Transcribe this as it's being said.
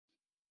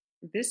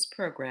This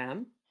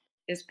program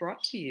is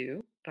brought to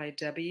you by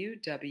W.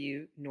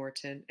 W.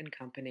 Norton and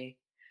Company,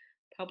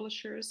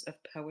 publishers of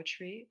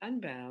Poetry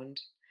Unbound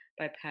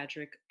by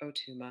Padraig Ó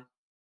Tuama.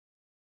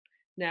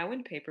 Now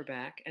in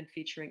paperback and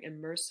featuring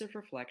immersive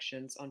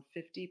reflections on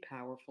 50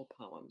 powerful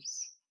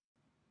poems.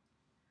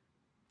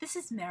 This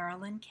is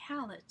Marilyn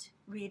Callett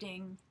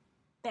reading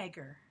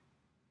Beggar.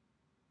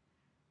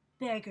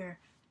 Beggar,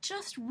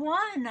 just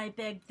one, I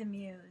begged the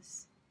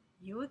muse.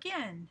 You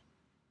again.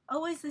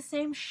 Always the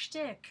same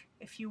shtick.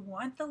 If you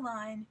want the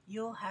line,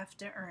 you'll have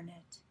to earn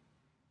it.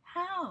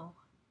 How?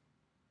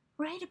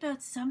 Write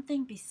about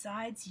something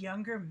besides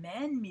younger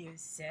men,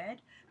 Muse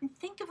said, and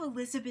think of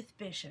Elizabeth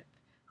Bishop,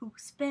 who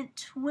spent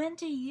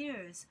 20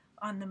 years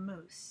on the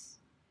moose.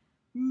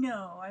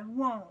 No, I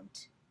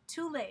won't.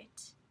 Too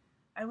late.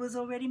 I was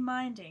already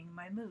minding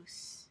my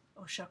mousse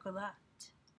au chocolat.